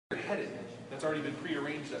headed. That's already been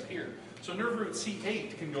prearranged up here. So nerve root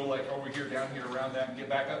C8 can go like over here, down here, around that, and get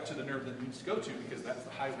back up to the nerve that it needs to go to, because that's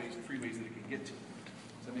the highways and freeways that it can get to.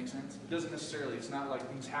 Does that make sense? It doesn't necessarily, it's not like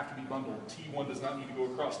things have to be bundled. T1 does not need to go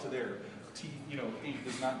across to there. T8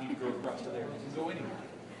 does not need to go across to there. It can go anywhere.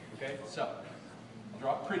 Okay, so I'll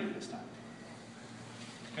draw it pretty this time.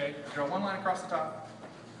 Okay, draw one line across the top,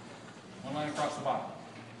 one line across the bottom.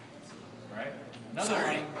 All right, another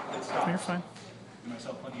line that stops. You're fine. Give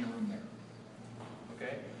myself plenty of room there.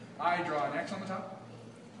 Okay, I draw an X on the top,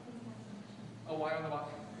 a Y on the bottom.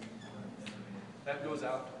 That goes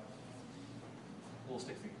out. Little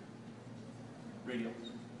stick figure. Radial,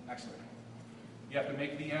 axillary. You have to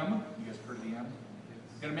make the M. You guys have heard of the M?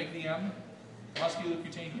 You got to make the M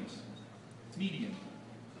musculocutaneous, median,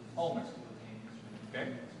 ulnar. Okay?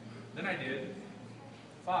 Then I did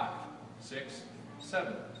 5, 6,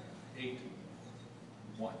 7, 8,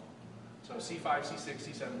 1. So C5, C6,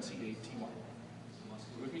 C7, C8, T1.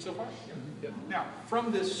 You with me so far? Yep. Now,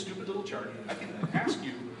 from this stupid little chart, I can ask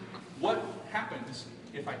you, what happens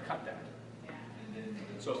if I cut that?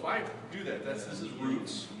 So if I do that, this is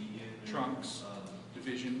roots, trunks,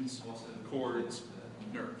 divisions, cords,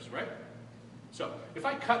 nerves, right? So if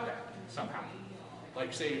I cut that somehow,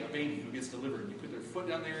 like say a baby who gets delivered, you put their foot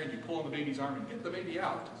down there and you pull on the baby's arm and get the baby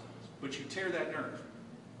out, but you tear that nerve,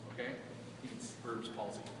 okay? It's Erb's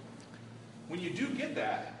palsy. When you do get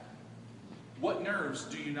that, what nerves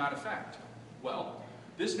do you not affect? Well,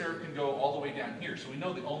 this nerve can go all the way down here, so we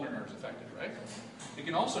know the ulnar nerve is affected, right? It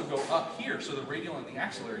can also go up here, so the radial and the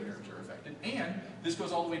axillary nerves are affected, and this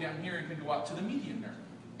goes all the way down here and can go out to the median nerve.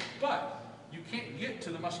 But you can't get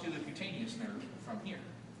to the musculocutaneous nerve from here.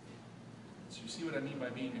 So you see what I mean by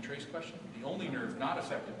being a trace question? The only nerve not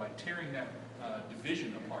affected by tearing that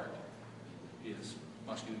division apart is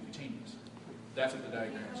musculocutaneous. That's what the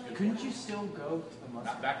diagram is good for. Couldn't you still go to the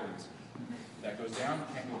muscle? Not backwards. That goes down,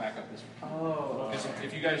 can't go back up this way. Oh. Because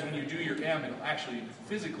if you guys, when you do your M, it'll actually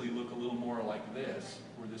physically look a little more like this,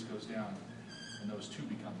 where this goes down, and those two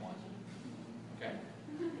become one. Okay?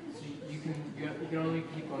 So you can only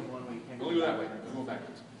keep going one way. You can't Only go that way. Don't go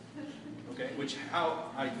backwards. Okay? Which,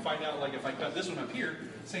 how I find out, like if I cut this one up here,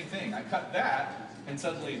 same thing. I cut that, and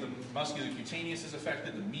suddenly the musculocutaneous is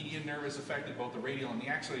affected, the median nerve is affected, both the radial and the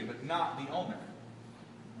axillary, but not the ulnar.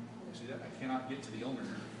 You see that? I cannot get to the ulnar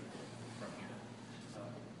nerve.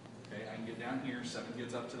 Okay, I can get down here, 7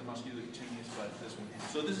 gets up to the musculocutaneous, but this one.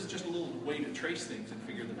 So this is just a little way to trace things and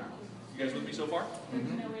figure them out. You guys with me so far? There's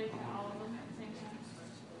no way to get all of them at the same time?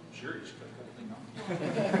 Sure, you should cut a couple things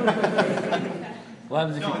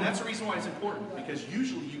off. No, and that's the reason why it's important, because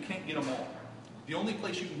usually you can't get them all. The only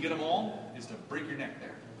place you can get them all is to break your neck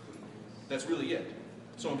there. That's really it.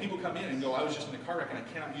 So when people come in and go, I was just in a car wreck and I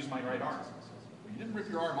cannot use my right arm. Well, you didn't rip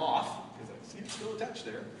your arm off, because I see it's still attached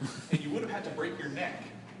there, and you would have had to break your neck.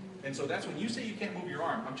 And so that's when you say you can't move your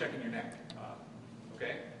arm, I'm checking your neck.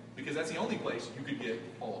 Okay? Because that's the only place you could get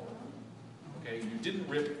all of them. Okay? You didn't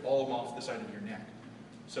rip all of them off the side of your neck.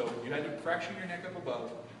 So you had to fracture your neck up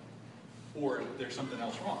above, or there's something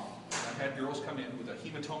else wrong. I've had girls come in with a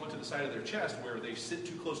hematoma to the side of their chest where they sit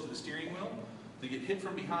too close to the steering wheel, they get hit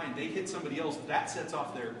from behind, they hit somebody else, that sets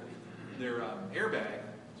off their airbag,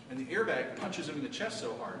 and the airbag punches them in the chest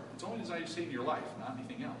so hard, it's only designed to save your life, not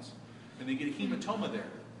anything else. And they get a hematoma there.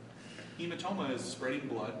 Hematoma is spreading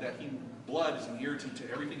blood. That blood is an irritant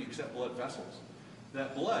to everything except blood vessels.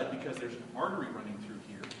 That blood, because there's an artery running through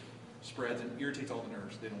here, spreads and irritates all the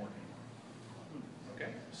nerves. They don't work anymore.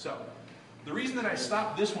 Okay? So, the reason that I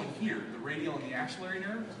stopped this one here, the radial and the axillary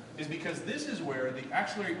nerve, is because this is where the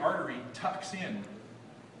axillary artery tucks in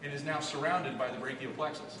and is now surrounded by the brachial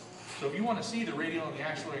plexus. So if you want to see the radial and the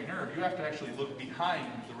axillary nerve, you have to actually look behind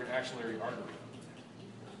the axillary artery.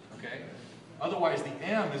 Okay? Otherwise, the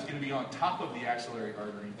M is going to be on top of the axillary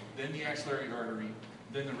artery, then the axillary artery,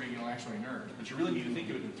 then the radial axillary nerve. But you really need to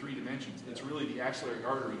think of it in 3 dimensions. It's really the axillary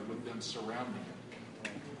artery with them surrounding it.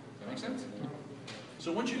 Does that make sense?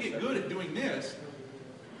 So once you get good at doing this,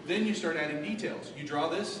 then you start adding details. You draw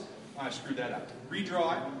this, I screwed that up.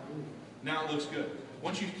 Redraw it, now it looks good.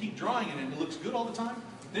 Once you keep drawing it and it looks good all the time,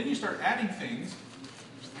 then you start adding things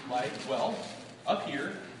like, well, up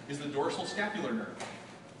here is the dorsal scapular nerve.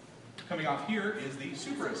 Coming off here is the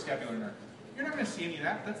suprascapular nerve. You're not going to see any of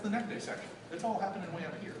that. That's the neck dissection. That's all happening way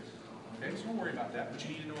up here. Okay, so don't worry about that, but you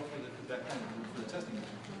need to know for the testing.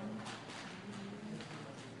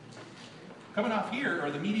 Coming off here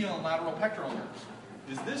are the medial and lateral pectoral nerves.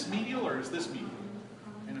 Is this medial or is this medial?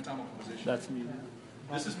 Anatomical position. That's medial.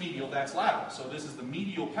 This is medial, that's lateral. So this is the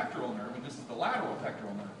medial pectoral nerve, and this is the lateral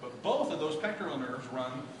pectoral nerve. But both of those pectoral nerves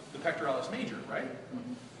run the pectoralis major, right?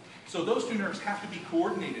 So those two nerves have to be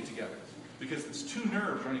coordinated together because it's two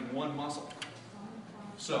nerves running one muscle.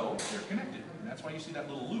 So they're connected, and that's why you see that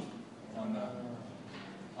little loop on the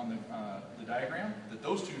diagram, that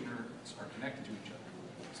those two nerves are connected to each other.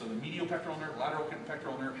 So the medial pectoral nerve, lateral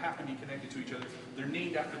pectoral nerve have to be connected to each other. They're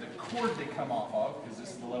named after the cord they come off of, because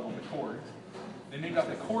this is the level of the cord. They're named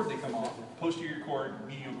after the cord they come off, posterior cord,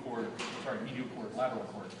 medial cord, lateral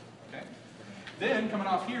cord. Okay? Then coming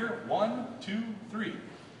off here, 1, 2, 3.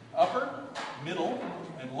 Upper, middle,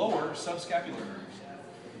 and lower subscapular nerves.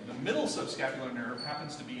 The middle subscapular nerve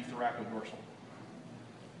happens to be thoracodorsal.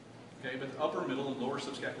 Okay, but the upper, middle, and lower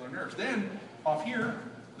subscapular nerves. Then, off here,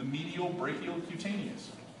 the medial brachial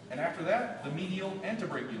cutaneous. And after that, the medial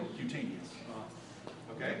antebrachial cutaneous.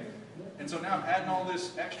 Okay? And so now I'm adding all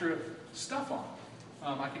this extra stuff on.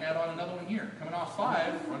 I can add on another one here. Coming off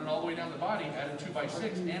 5, running all the way down the body, adding 2 by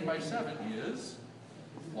 6 and by 7 is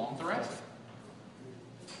long thoracic.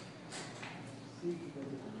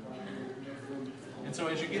 And so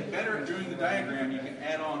as you get better at doing the diagram, you can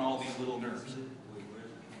add on all these little nerves.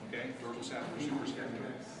 Okay? Dorsal scapular,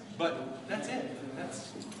 suprascapular. But that's it.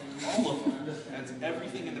 That's all of them. That's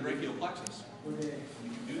everything in the brachial plexus. You can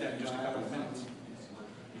do that in just a couple of minutes.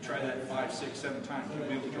 You try that 5, 6, 7 times, you'll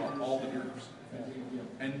be able to draw all the nerves.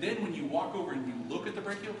 And then when you walk over and you look at the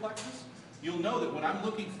brachial plexus, you'll know that when I'm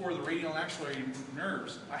looking for the radial and axillary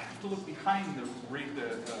nerves, I have to look behind the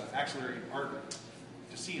axillary artery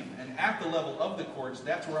to see them. And at the level of the cords,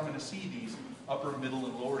 that's where I'm going to see these upper, middle,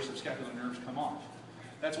 and lower subscapular nerves come off.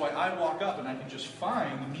 That's why I walk up and I can just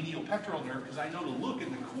find the medial pectoral nerve because I know to look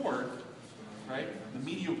in the cord, right? The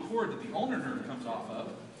medial cord that the ulnar nerve comes off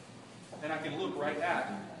of, and I can look right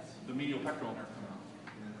at the medial pectoral nerve coming off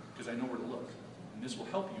because I know where to look. And this will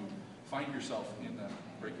help you find yourself in the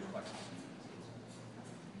brachial plexus.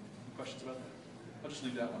 Any questions about that? I'll just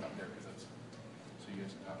leave that one up there because that's so you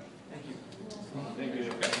guys can copy. Thank you. Thank you.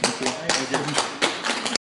 Okay. Thank you.